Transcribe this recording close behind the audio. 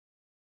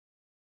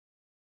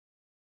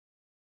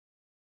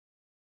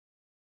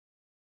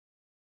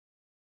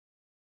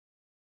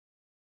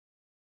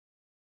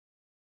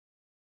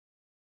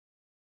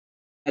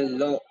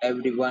Hello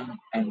everyone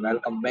and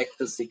welcome back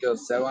to Secure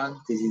 7.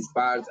 This is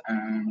Parth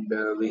and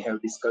we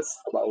have discussed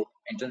about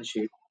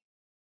internship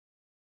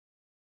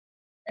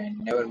and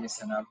never miss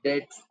an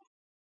update.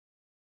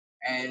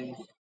 And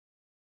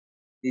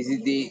this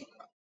is the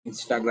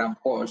Instagram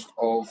post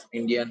of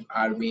Indian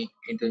Army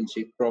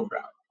Internship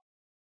Program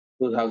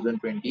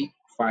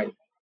 2025.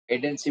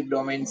 Internship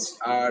domains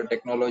are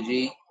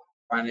technology,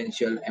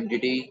 financial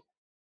MTT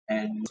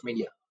and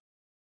media.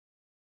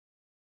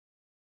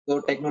 तो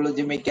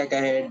technology में क्या क्या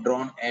है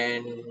drone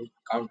and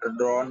counter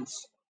drones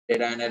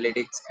data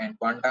analytics and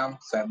quantum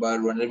cyber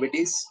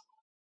vulnerabilities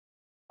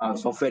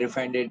software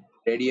refined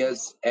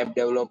radius app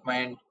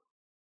development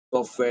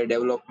software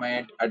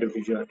development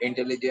artificial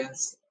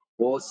intelligence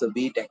वो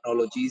सभी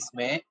technologies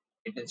में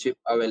internship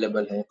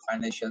available है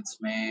financials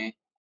में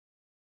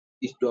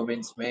इस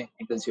डोमेन्स में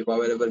इंटर्नशिप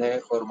अवेलेबल है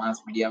और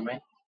मास मीडिया में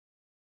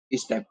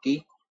इस टाइप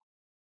की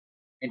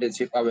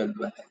इंटर्नशिप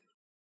अवेलेबल है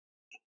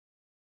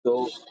तो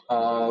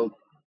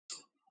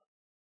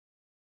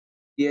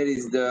here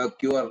is the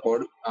QR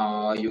code.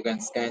 You can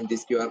scan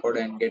this QR code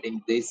and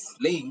getting this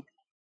link.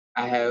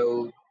 I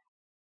have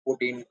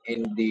put in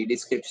the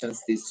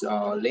descriptions this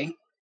link.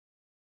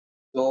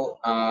 तो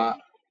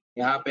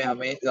यहाँ पे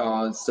हमें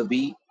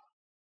सभी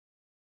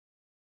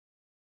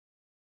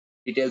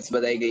डिटेल्स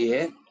बताई गई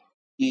है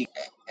कि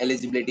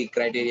एलिजिबिलिटी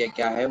क्राइटेरिया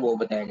क्या है वो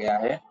बताया गया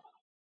है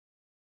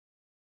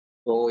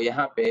तो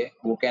यहाँ पे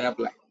वो can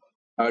apply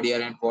third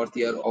year and fourth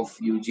year of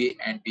UG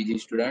and PG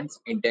students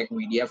in take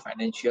media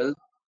financial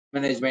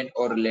management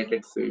और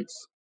रिलेटेड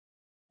फील्ड्स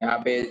यहाँ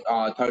पे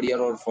थर्ड ईयर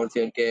और फोर्थ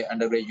ईयर के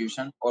अंडर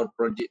ग्रेजुएशन और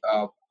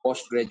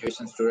पोस्ट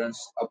ग्रेजुएशन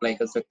स्टूडेंट्स अप्लाई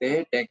कर सकते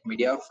हैं टेक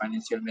मीडिया और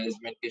फाइनेंशियल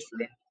मैनेजमेंट के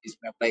स्टूडेंट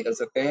इसमें अप्लाई कर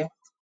सकते हैं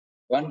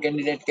one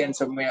candidate can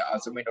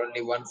submit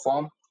only one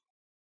form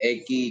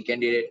एक ही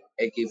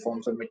कैंडिडेट एक ही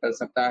फॉर्म सबमिट कर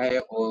सकता है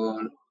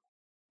और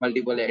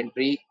मल्टीपल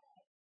एंट्री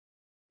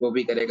जो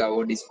भी करेगा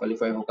वो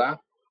डिस्क्वालीफाई होगा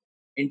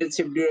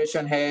इंटर्नशिप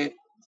ड्यूरेशन है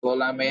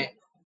 16 में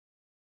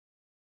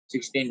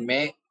 16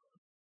 मई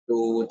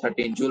to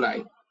 13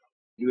 July.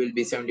 It will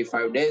be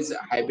 75 days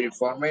hybrid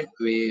format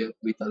with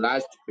the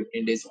last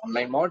 15 days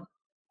online mode.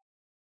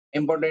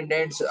 Important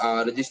dates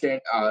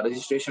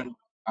registration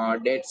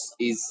dates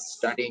is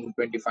starting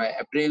 25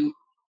 April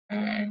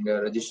and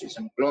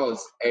registration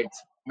close at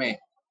May.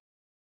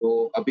 तो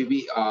अभी भी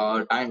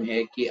टाइम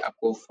है कि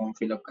आपको फॉर्म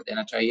फिलअप कर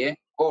देना चाहिए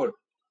और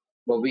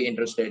वो भी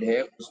इंटरेस्टेड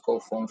है उसको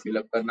फॉर्म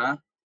फिलअप करना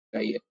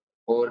चाहिए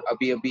और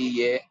अभी अभी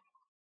ये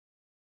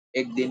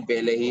एक दिन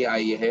पहले ही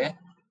आई है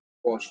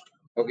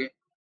पोस्ट ओके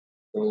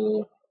तो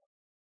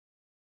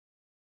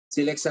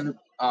सिलेक्शन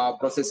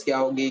प्रोसेस क्या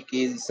होगी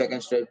कि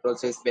second stage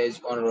process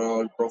based on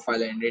roll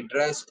profile and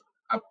interest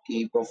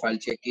आपकी प्रोफाइल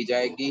चेक की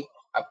जाएगी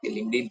आपकी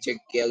लिंक्डइन चेक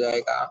किया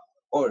जाएगा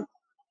और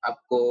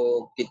आपको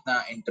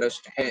कितना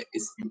इंटरेस्ट है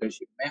इस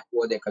इंटर्नशिप में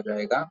वो देखा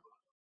जाएगा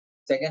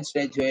सेकंड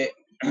स्टेज है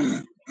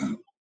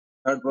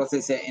थर्ड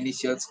प्रोसेस है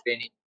initial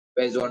screening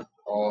based on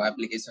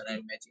application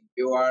and matching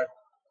keyword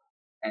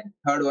and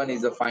third one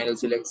is the final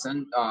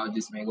selection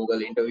जिसमें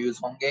गूगल इंटरव्यूज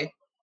होंगे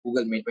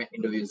गूगल मीट में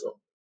इंटरव्यूज होंगे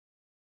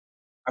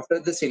after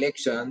the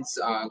selections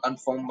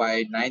confirmed by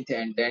 9th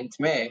and 10th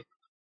May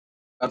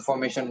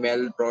confirmation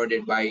mail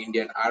provided by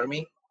Indian Army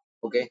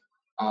okay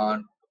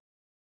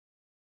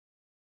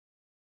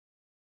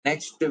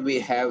next we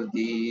have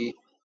the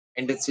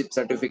internship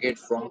certificate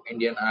from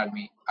Indian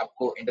army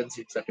आपको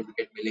internship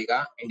certificate मिलेगा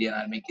Indian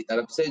army की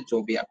तरफ से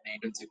जो भी आपने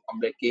इंटर्नशिप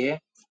कंप्लीट की है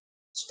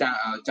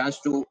chance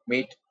to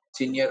meet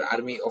senior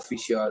army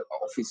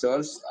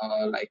officers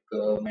like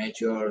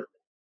major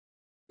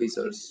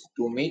officers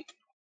to meet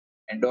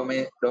and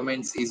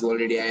domains is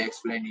already I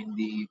explained in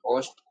the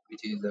post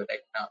which is the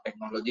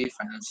technology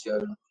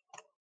financial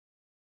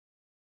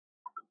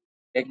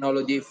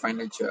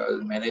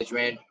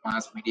management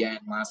mass media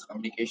and mass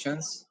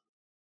communications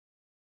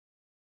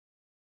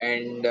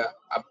and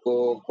आपको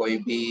कोई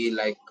भी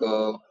like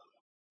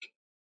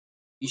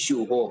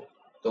issue हो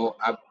तो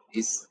आप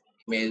इस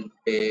email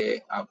पे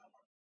आप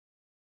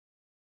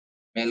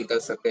mail कर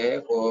सकते हैं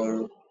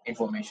और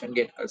इंफॉर्मेशन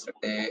गेट कर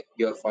सकते हैं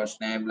your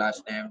first name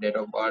last name date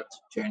of birth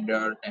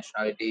gender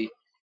nationality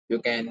you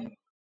can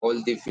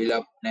only fill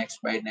up next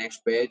by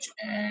next page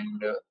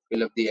and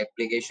fill up the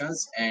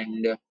applications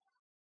and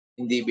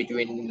in the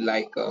between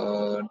like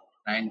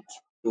 9th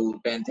to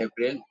 10th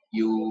April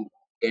you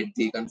get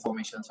the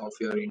confirmations of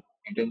your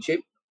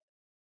internship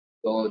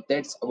so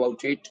that's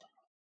about it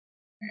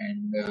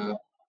and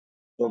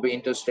जो भी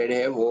interested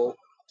है वो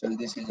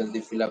जल्दी से जल्दी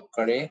fill up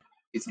करे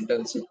इस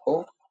internship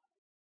को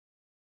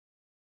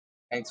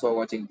thanks for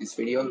watching this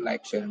video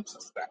like share and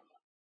subscribe